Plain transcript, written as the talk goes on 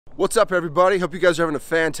What's up, everybody? Hope you guys are having a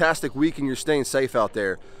fantastic week and you're staying safe out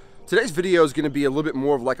there. Today's video is going to be a little bit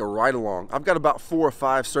more of like a ride along. I've got about 4 or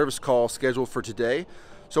 5 service calls scheduled for today.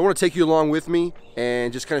 So I want to take you along with me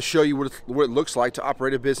and just kind of show you what it looks like to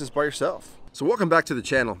operate a business by yourself. So welcome back to the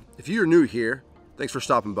channel. If you're new here, thanks for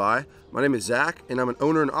stopping by. My name is Zach and I'm an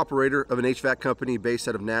owner and operator of an HVAC company based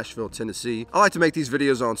out of Nashville, Tennessee. I like to make these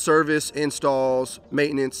videos on service, installs,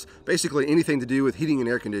 maintenance, basically anything to do with heating and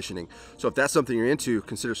air conditioning. So if that's something you're into,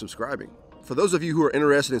 consider subscribing. For those of you who are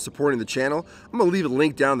interested in supporting the channel, I'm gonna leave a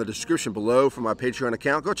link down in the description below for my Patreon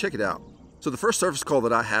account. Go check it out. So the first service call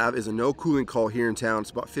that I have is a no cooling call here in town. It's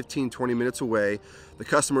about 15-20 minutes away. The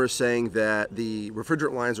customer is saying that the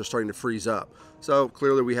refrigerant lines are starting to freeze up. So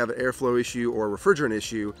clearly we have an airflow issue or a refrigerant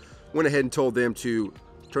issue. Went ahead and told them to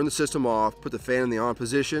turn the system off, put the fan in the on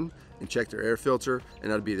position, and check their air filter,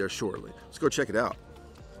 and I'll be there shortly. Let's go check it out.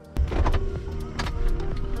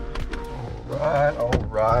 All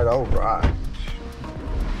right.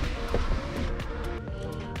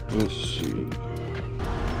 Let's see.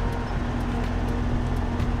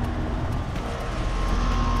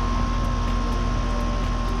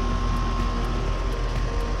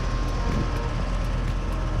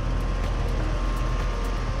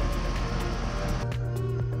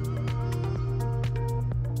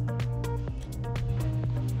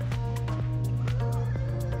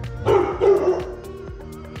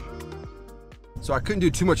 So I couldn't do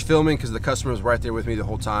too much filming because the customer was right there with me the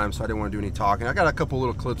whole time, so I didn't want to do any talking. I got a couple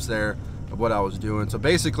little clips there of what I was doing. So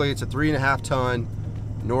basically it's a 3.5 ton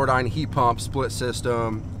Nordyne heat pump split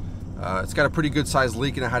system. It's got a pretty good size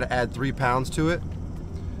leak and I had to add 3 pounds to it.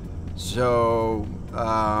 So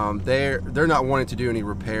they're not wanting to do any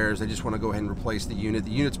repairs. They just want to go ahead and replace the unit.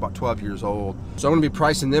 The unit's about 12 years old. So I'm going to be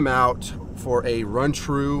pricing them out for a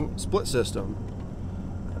run-true split system.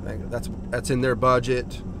 I think that's in their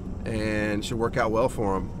budget and should work out well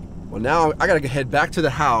for them. Well, now I gotta head back to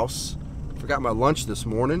the house. Forgot my lunch this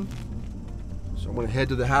morning, so I'm gonna head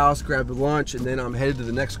to the house, grab the lunch, and then I'm headed to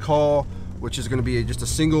the next call, which is gonna be just a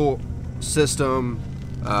single system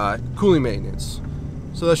cooling maintenance.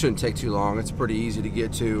 So that shouldn't take too long. It's pretty easy to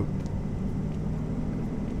get to,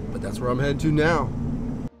 but that's where I'm headed to now.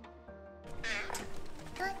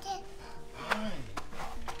 Hi.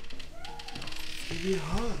 Give me a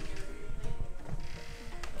hug.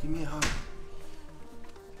 Give me a hug.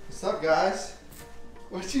 What's up, guys?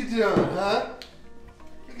 What you doing, huh?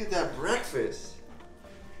 Look at that breakfast.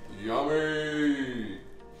 Yummy.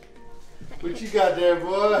 What you got there,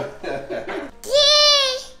 boy?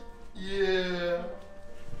 Yeah.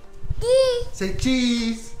 Say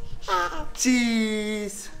cheese.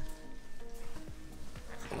 Cheese.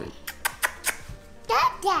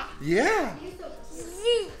 Yeah.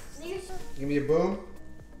 Give me a boom.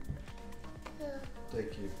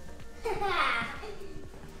 Thank you.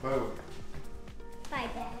 Boom. Bye,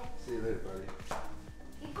 Dad. See you later, buddy.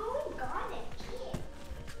 You're going gone at kid.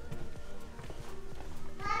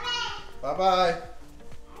 Bye-bye.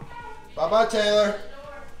 Bye-bye, Taylor.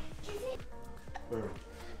 Boom.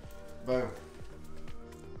 Boom.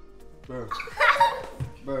 Boom.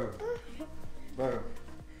 Boom. Boom.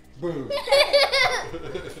 Boom.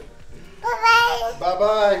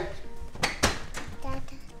 Bye-bye.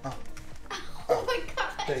 Bye-bye. Oh my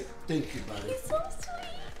gosh. Thank you, buddy. He's so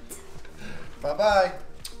sweet. Bye-bye.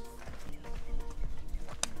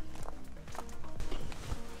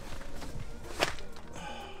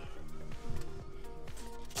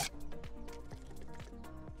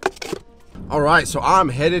 All right, so I'm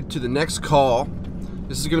headed to the next call.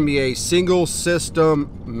 This is gonna be a single system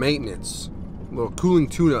maintenance, a little cooling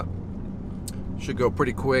tune-up. Should go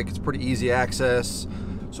pretty quick, it's pretty easy access.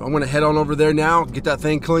 So I'm gonna head on over there now, get that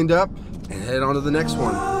thing cleaned up, and head on to the next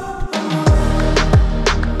one.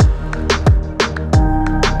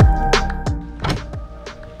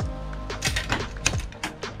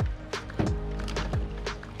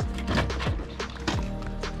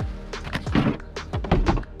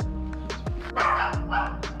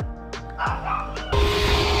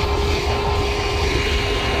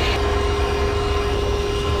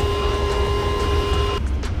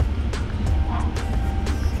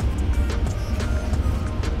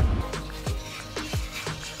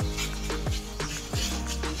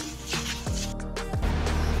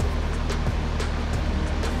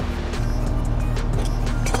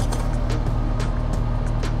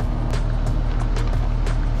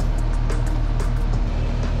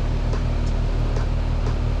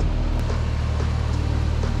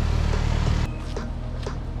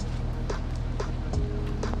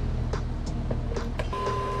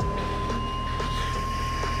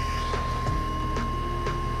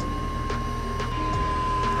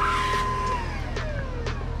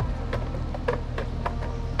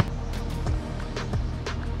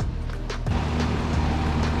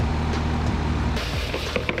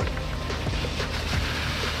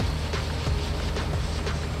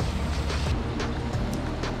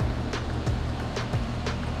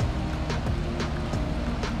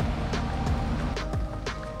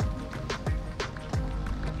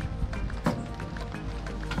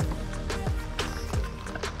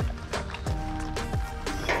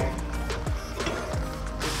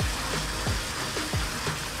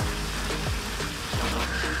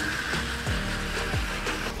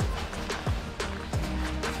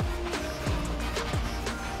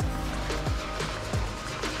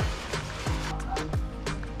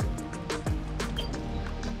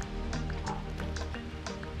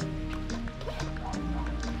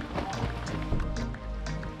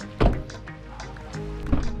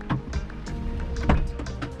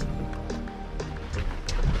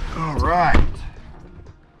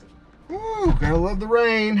 Woo, gotta love the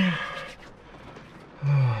rain.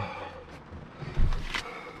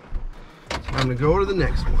 Time to go to the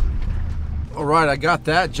next one. All right, I got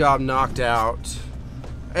that job knocked out.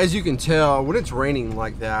 As you can tell, when it's raining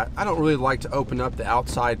like that, I don't really like to open up the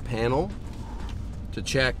outside panel to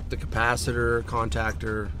check the capacitor,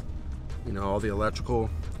 contactor, you know, all the electrical.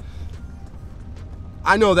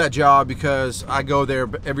 I know that job because I go there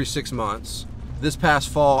every 6 months. This past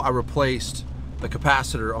fall, I replaced the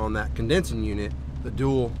capacitor on that condensing unit, the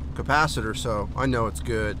dual capacitor, so I know it's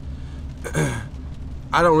good.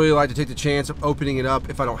 I don't really like to take the chance of opening it up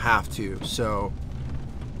if I don't have to. So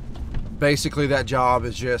basically that job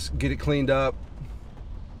is just get it cleaned up,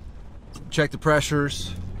 check the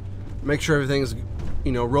pressures, make sure everything's,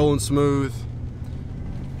 you know, rolling smooth,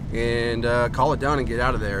 and call it down and get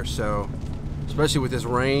out of there. So especially with this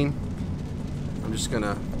rain, I'm just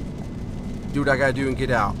gonna do what I gotta do and get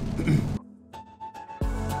out.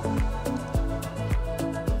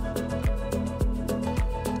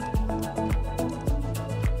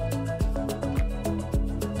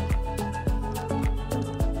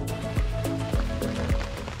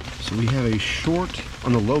 So we have a short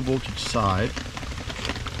on the low voltage side.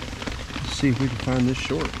 Let's see if we can find this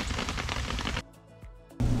short.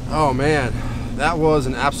 Oh man, that was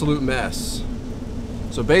an absolute mess.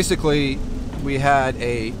 So basically we had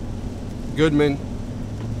a Goodman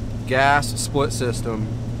gas split system,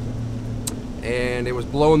 and it was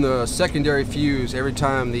blowing the secondary fuse every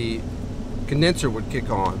time the condenser would kick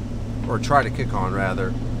on, or try to kick on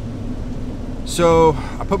rather. So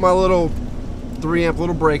I put my little 3 amp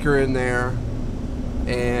little breaker in there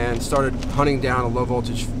and started hunting down a low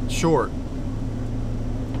voltage short.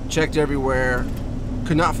 Checked everywhere,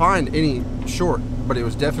 could not find any short, but it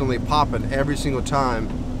was definitely popping every single time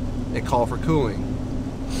it called for cooling.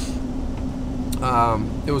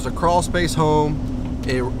 It was a crawl space home,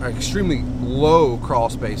 an extremely low crawl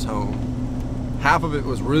space home. Half of it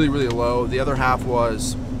was really, really low, the other half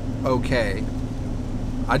was okay.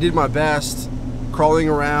 I did my best crawling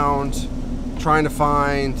around, trying to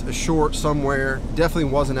find a short somewhere. Definitely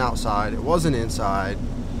wasn't outside, it wasn't inside.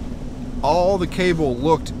 All the cable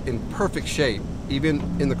looked in perfect shape, even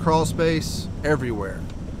in the crawl space, everywhere,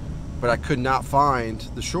 but I could not find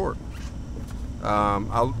the short.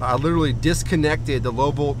 I literally disconnected the low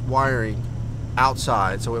volt wiring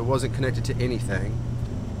outside, so it wasn't connected to anything,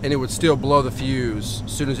 and it would still blow the fuse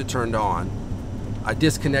as soon as it turned on. I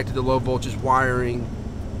disconnected the low voltage wiring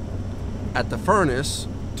at the furnace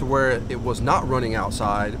to where it was not running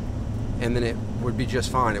outside, and then it would be just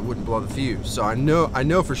fine. It wouldn't blow the fuse. So I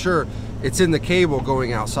know for sure it's in the cable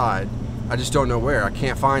going outside. I just don't know where. I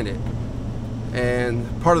can't find it. And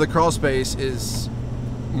part of the crawl space is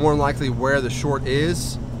more than likely where the short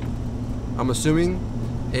is, I'm assuming,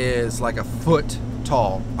 is like a foot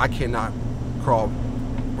tall. I cannot crawl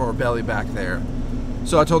or belly back there.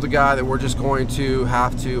 So I told the guy that we're just going to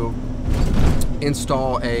have to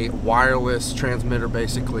install a wireless transmitter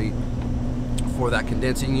basically for that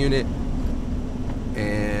condensing unit,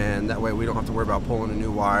 and that way we don't have to worry about pulling a new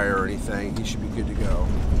wire or anything. He should be good to go.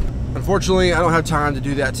 Unfortunately, I don't have time to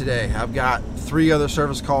do that today. I've got 3 other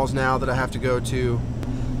service calls now that I have to go to.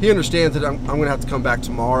 He understands that I'm gonna have to come back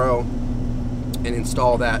tomorrow and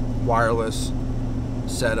install that wireless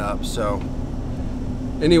setup. So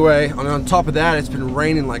anyway, on top of that, it's been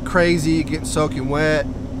raining like crazy, getting soaking wet.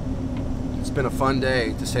 It's been a fun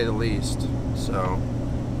day, to say the least. So,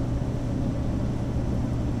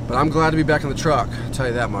 but I'm glad to be back in the truck, I'll tell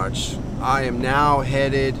you that much. I am now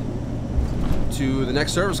headed to the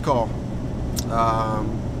next service call.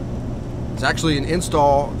 It's actually an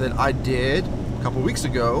install that I did a couple weeks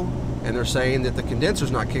ago, and they're saying that the condenser's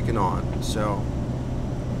not kicking on. So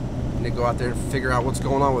I need to go out there and figure out what's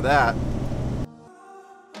going on with that.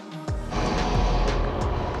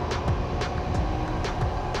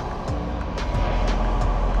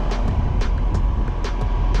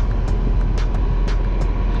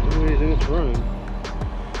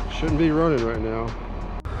 Shouldn't be running right now.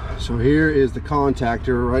 So here is the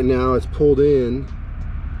contactor. Right now it's pulled in.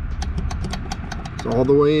 It's all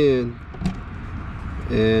the way in,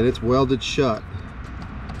 and it's welded shut.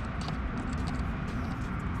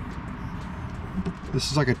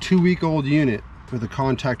 This is like a 2-week-old unit with the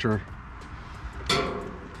contactor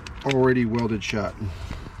already welded shut.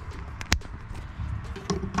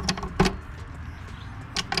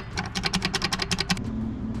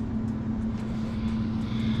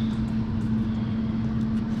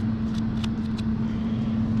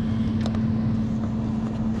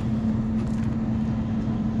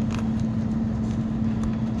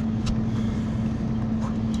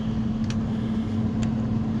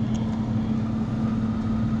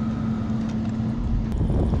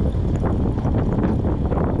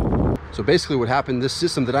 So basically what happened, this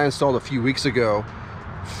system that I installed a few weeks ago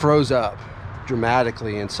froze up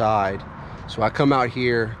dramatically inside. So I come out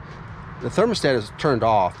here, the thermostat is turned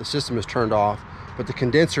off, the system is turned off, but the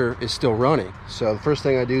condenser is still running. So the first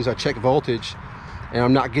thing I do is I check voltage, and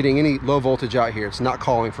I'm not getting any low voltage out here. It's not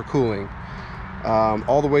calling for cooling.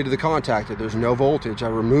 All the way to the contactor, there's no voltage. I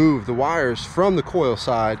remove the wires from the coil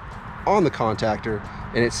side on the contactor,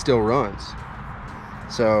 and it still runs.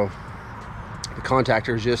 So the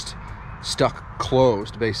contactor is just stuck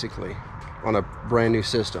closed basically on a brand new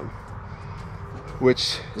system,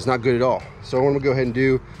 which is not good at all. So what I'm gonna go ahead and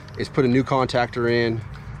do is put a new contactor in.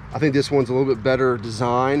 I think this one's a little bit better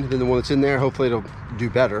designed than the one that's in there. Hopefully it'll do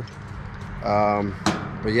better.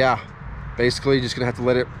 But yeah, basically just gonna have to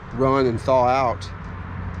let it run and thaw out,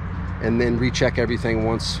 and then recheck everything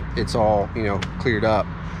once it's all, you know, cleared up.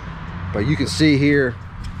 But you can see here,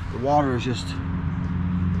 the water is just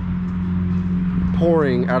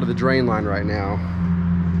pouring out of the drain line right now.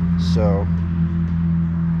 So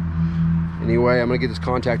anyway, I'm gonna get this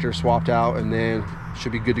contactor swapped out, and then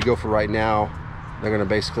should be good to go for right now. They're gonna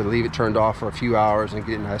basically leave it turned off for a few hours and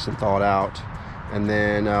get it nice and thawed out, and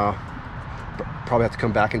then probably have to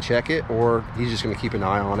come back and check it, or he's just gonna keep an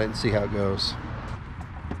eye on it and see how it goes.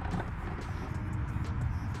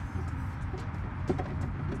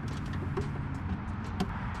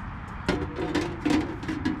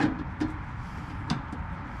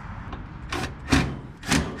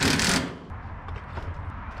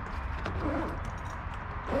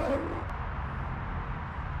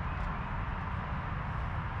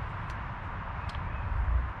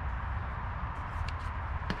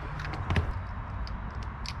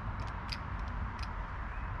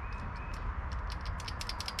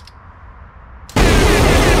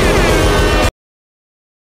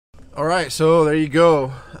 All right, so there you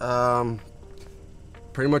go.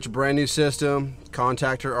 Pretty much a brand new system.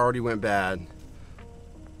 Contactor already went bad.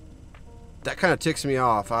 That kind of ticks me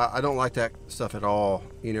off. I don't like that stuff at all.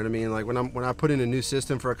 You know what I mean? Like when I put in a new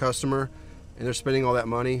system for a customer and they're spending all that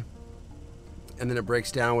money, and then it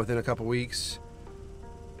breaks down within a couple weeks.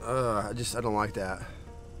 I don't like that.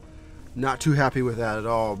 Not too happy with that at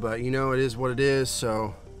all. But you know, it is what it is.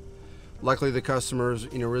 So luckily the customer's,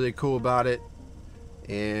 you know, really cool about it,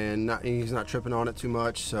 and he's not tripping on it too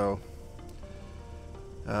much. So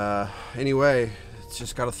anyway, it's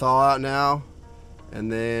just got to thaw out now,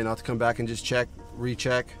 and then I'll have to come back and just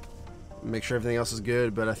recheck, make sure everything else is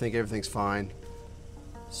good. But I think everything's fine.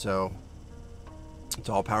 So it's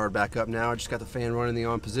all powered back up now. I just got the fan running in the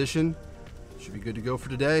on position. Should be good to go for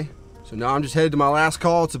today. So now I'm just headed to my last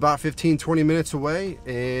call. It's about 15-20 minutes away,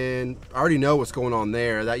 and I already know what's going on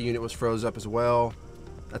there. That unit was froze up as well.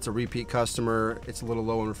 That's a repeat customer. It's a little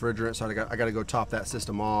low in refrigerant, so I got to go top that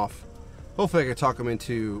system off. Hopefully I can talk them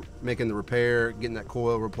into making the repair, getting that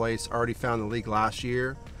coil replaced. I already found the leak last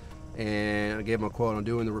year, and I gave them a quote on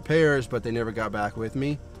doing the repairs, but they never got back with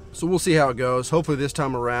me. So we'll see how it goes. Hopefully this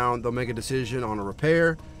time around they'll make a decision on a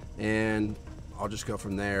repair, and I'll just go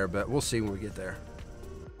from there, but we'll see when we get there.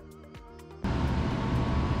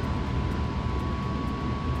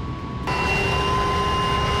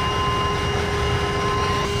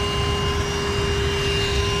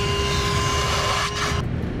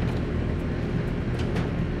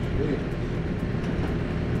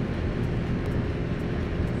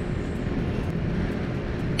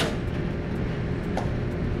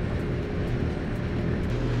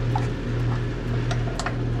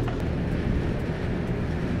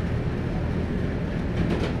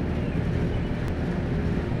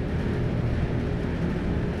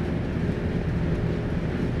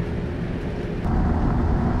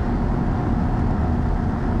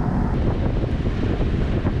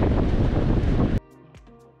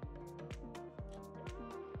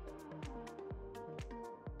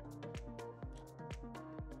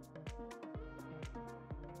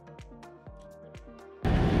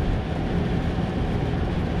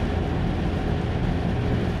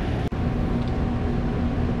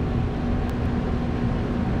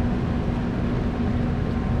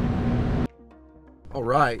 All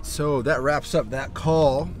right, so that wraps up that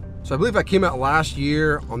call. So I believe I came out last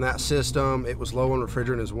year on that system. It was low on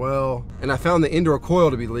refrigerant as well. And I found the indoor coil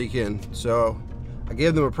to be leaking. So I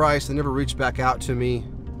gave them a price. They never reached back out to me.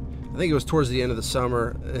 I think it was towards the end of the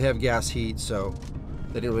summer. They have gas heat, so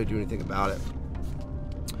they didn't really do anything about it.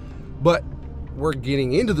 But we're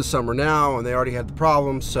getting into the summer now, and they already had the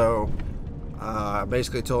problem. So I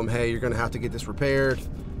basically told them, hey, you're gonna have to get this repaired.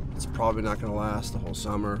 It's probably not gonna last the whole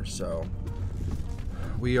summer. So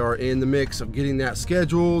we are in the mix of getting that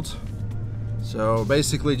scheduled. So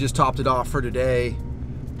basically just topped it off for today.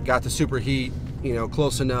 Got the superheat, you know,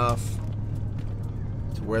 close enough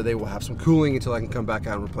where they will have some cooling until I can come back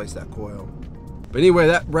out and replace that coil. But anyway,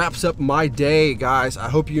 that wraps up my day, guys. I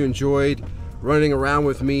hope you enjoyed running around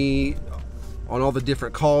with me on all the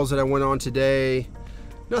different calls that I went on today.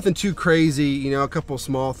 Nothing too crazy, you know, a couple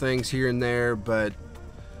small things here and there, but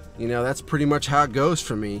you know, that's pretty much how it goes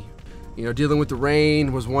for me. You know, dealing with the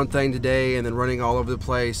rain was one thing today, and then running all over the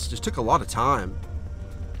place just took a lot of time.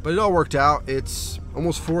 But it all worked out. It's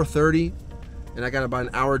almost 4:30, and I got about an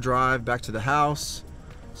hour drive back to the house,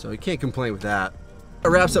 so you can't complain with that. That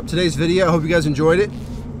wraps up today's video. I hope you guys enjoyed it.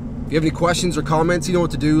 If you have any questions or comments, you know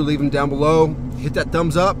what to do. Leave them down below. Hit that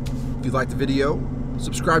thumbs up if you liked the video.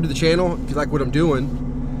 Subscribe to the channel if you like what I'm doing.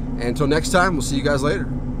 And until next time, we'll see you guys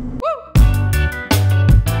later.